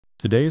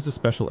Today is a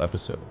special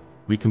episode.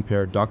 We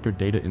compare Dr.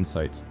 Data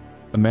Insights,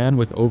 a man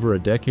with over a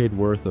decade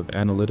worth of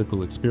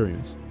analytical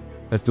experience,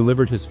 has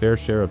delivered his fair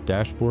share of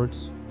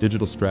dashboards,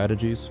 digital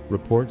strategies,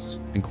 reports,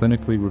 and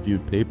clinically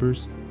reviewed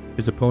papers.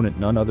 His opponent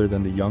none other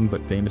than the young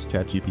but famous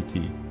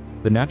ChatGPT,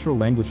 the natural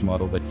language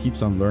model that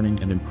keeps on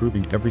learning and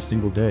improving every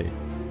single day.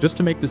 Just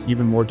to make this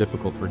even more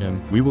difficult for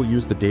him, we will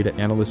use the Data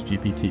Analyst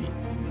GPT.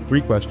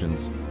 3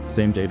 questions,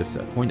 same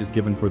dataset. Point is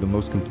given for the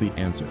most complete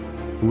answer.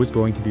 Who is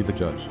going to be the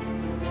judge?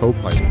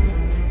 CoPilot.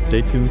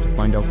 Stay tuned to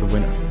find out the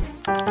winner.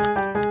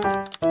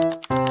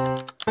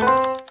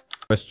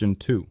 Question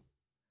 2.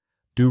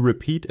 Do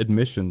repeat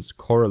admissions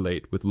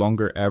correlate with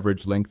longer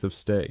average length of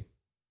stay?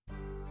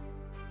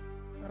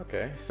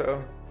 Okay,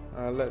 so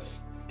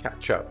let's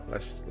catch up.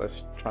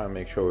 Let's try and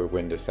make sure we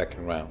win the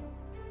second round.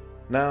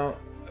 Now,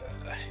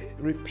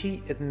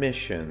 repeat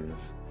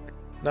admissions.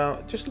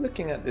 Now, just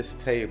looking at this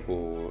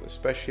table,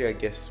 especially I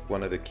guess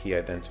one of the key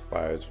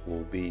identifiers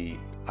will be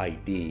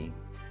ID,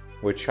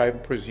 which I'm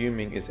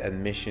presuming is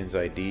admissions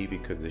ID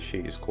because the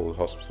sheet is called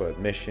hospital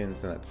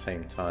admissions, and at the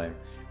same time,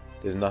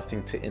 there's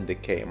nothing to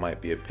indicate it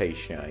might be a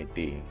patient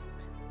ID.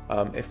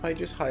 If I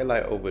just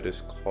highlight over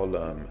this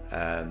column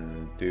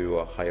and do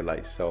a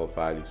highlight cell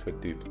values for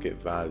duplicate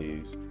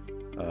values,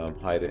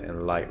 hide it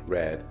in light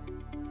red,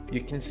 you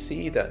can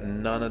see that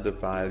none of the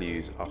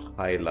values are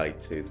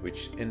highlighted,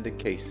 which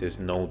indicates there's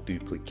no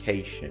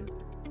duplication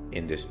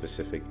in this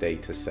specific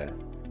data set.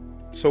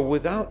 So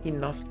without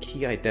enough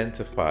key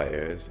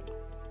identifiers,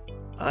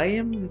 I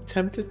am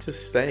tempted to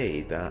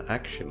say that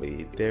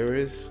actually there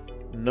is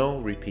no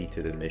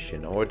repeated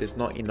admission, or there's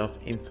not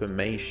enough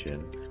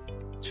information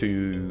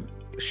to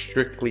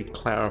strictly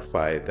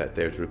clarify that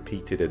there's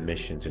repeated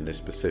admissions in this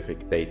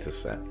specific data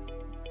set.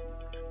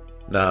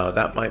 Now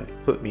that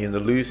might put me in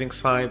the losing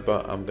side,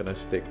 but I'm going to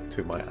stick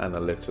to my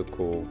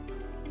analytical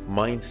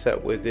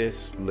mindset with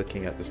this,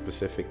 looking at the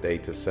specific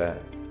data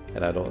set,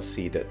 and I don't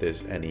see that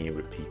there's any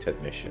repeat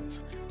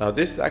admissions. Now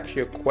this is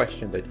actually a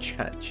question that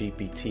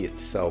ChatGPT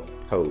itself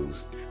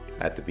posed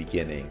at the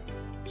beginning.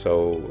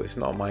 So it's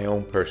not my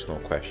own personal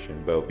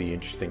question, but it'll be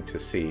interesting to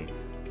see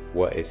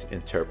what its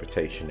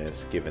interpretation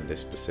is given this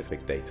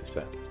specific data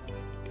set.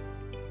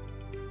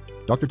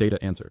 Dr.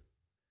 Data answer.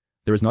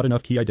 There is not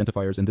enough key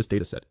identifiers in this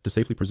dataset to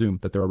safely presume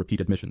that there are repeat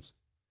admissions.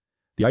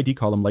 The ID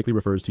column likely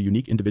refers to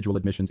unique individual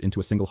admissions into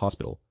a single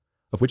hospital,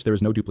 of which there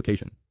is no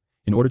duplication.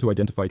 In order to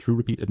identify true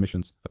repeat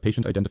admissions, a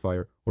patient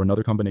identifier or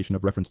another combination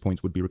of reference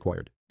points would be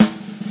required.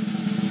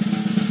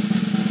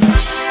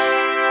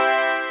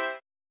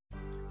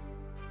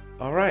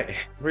 All right,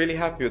 really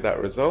happy with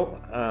that result.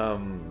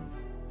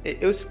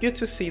 It was good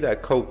to see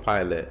that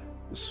CoPilot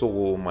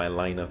saw my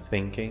line of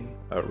thinking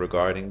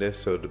regarding this,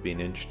 so it would be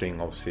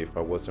interesting, obviously, if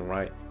I wasn't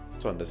right,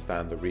 to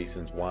understand the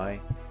reasons why.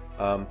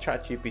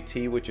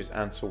 ChatGPT, which is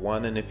answer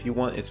 1, and if you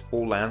want its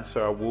full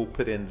answer, I will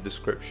put in the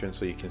description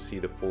so you can see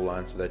the full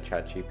answer that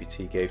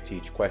ChatGPT gave to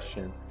each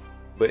question.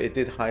 But it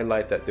did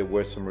highlight that there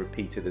were some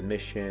repeated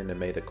admission and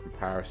made a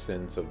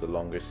comparisons of the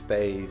longer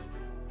stays.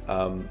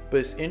 But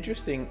it's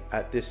interesting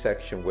at this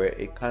section where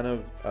it kind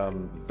of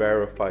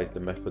verifies the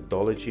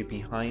methodology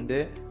behind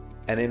it,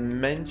 and it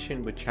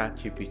mentioned with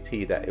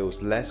ChatGPT that it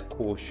was less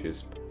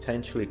cautious,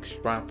 potentially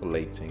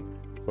extrapolating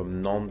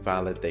from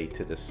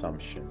non-validated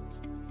assumptions.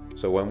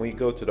 So when we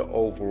go to the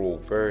overall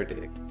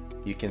verdict,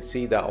 you can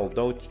see that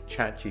although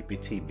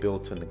ChatGPT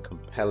built on a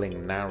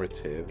compelling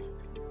narrative,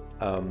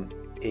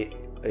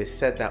 it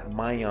said that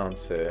my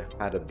answer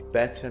had a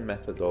better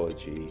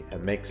methodology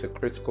and makes a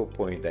critical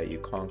point that you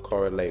can't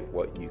correlate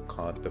what you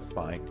can't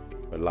define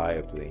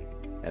reliably.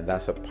 And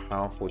that's a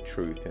powerful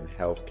truth in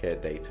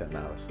healthcare data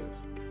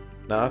analysis.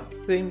 Now, I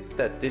think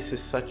that this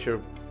is such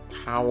a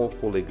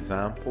powerful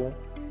example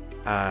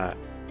at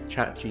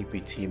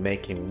ChatGPT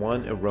making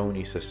one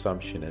erroneous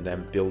assumption and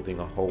then building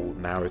a whole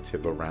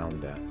narrative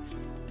around that.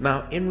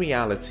 Now, in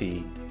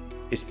reality,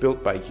 it's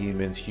built by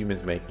humans.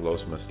 Humans make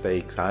lots of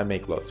mistakes. I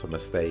make lots of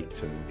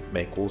mistakes and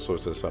make all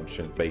sorts of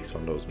assumptions based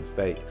on those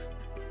mistakes.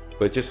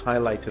 But just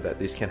highlighted that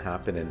this can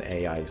happen in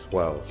AI as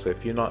well. So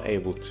if you're not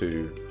able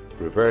to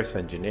reverse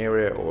engineer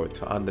it or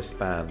to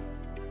understand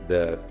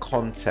the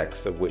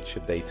context of which a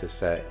data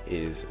set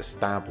is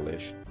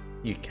established,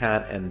 you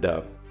can end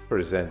up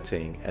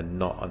presenting and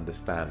not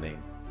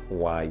understanding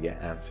why your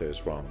answer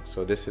is wrong.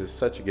 So this is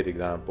such a good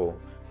example,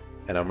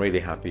 and I'm really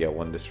happy I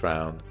won this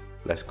round.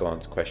 Let's go on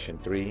to question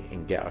 3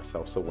 and get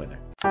ourselves a winner.